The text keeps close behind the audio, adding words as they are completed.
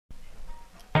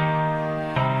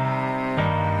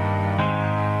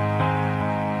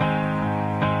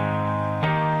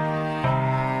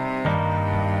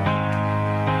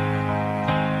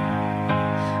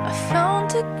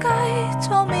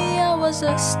was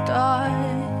a start.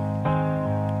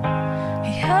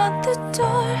 He held the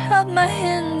door, held my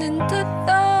hand in the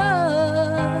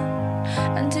dark,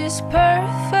 and he's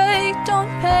perfect on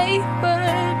paper,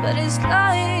 but he's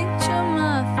lying to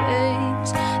my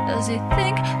face. Does he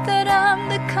think that I'm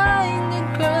the kind of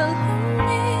girl who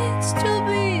needs to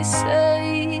be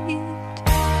saved?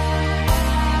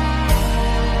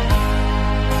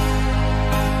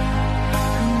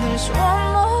 And there's one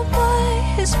more boy,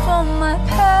 he's from my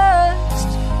past.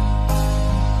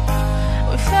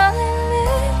 We fell in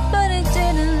love, but it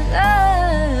didn't last.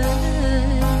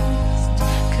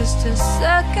 'Cause the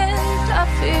second I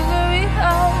figure it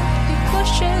out, he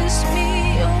pushes me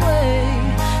away.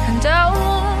 And I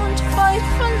won't fight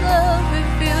for love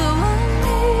if you will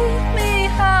meet me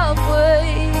halfway.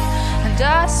 And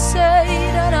I say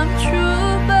that I'm true,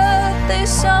 but this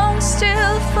song's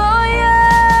still for you.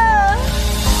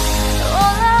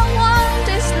 All I want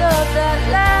is love that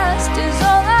lasts, is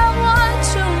all I want,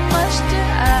 too much to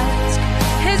ask.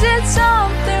 Is it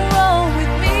something wrong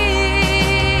with me?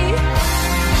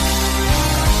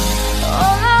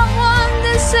 All I want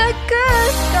is a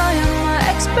good guy, and my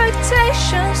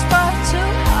expectations far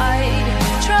too high.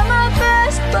 Try my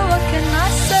best, but what can I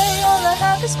say? All I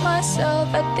have is myself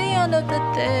at the end of the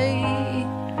day.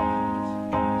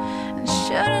 And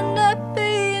shouldn't that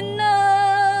be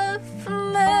enough for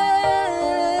me?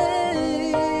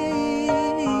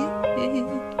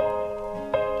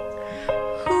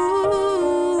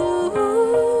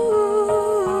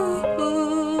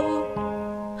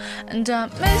 And I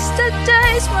miss the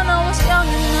days when I was young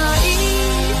and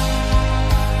naive.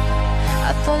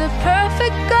 I thought a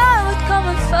perfect guy would come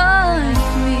and find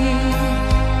me.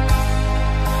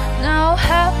 Now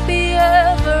happy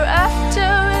ever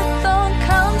after, it don't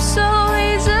come so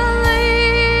easily.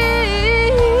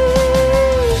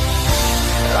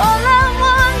 All I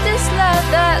want is love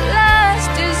that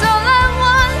lasts, is all I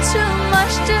want, too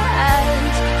much to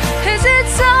ask. Is it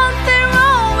something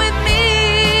wrong with me?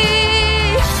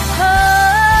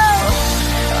 Oh,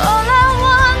 all I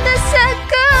want is a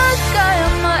good guy,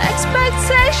 and my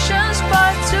expectations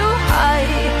far too high.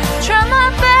 Try my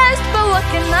best, but what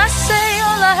can I say?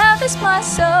 All I have is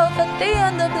myself at the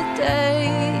end of the day.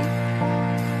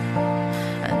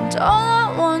 And all I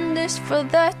want is for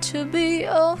that to be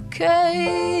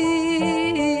okay.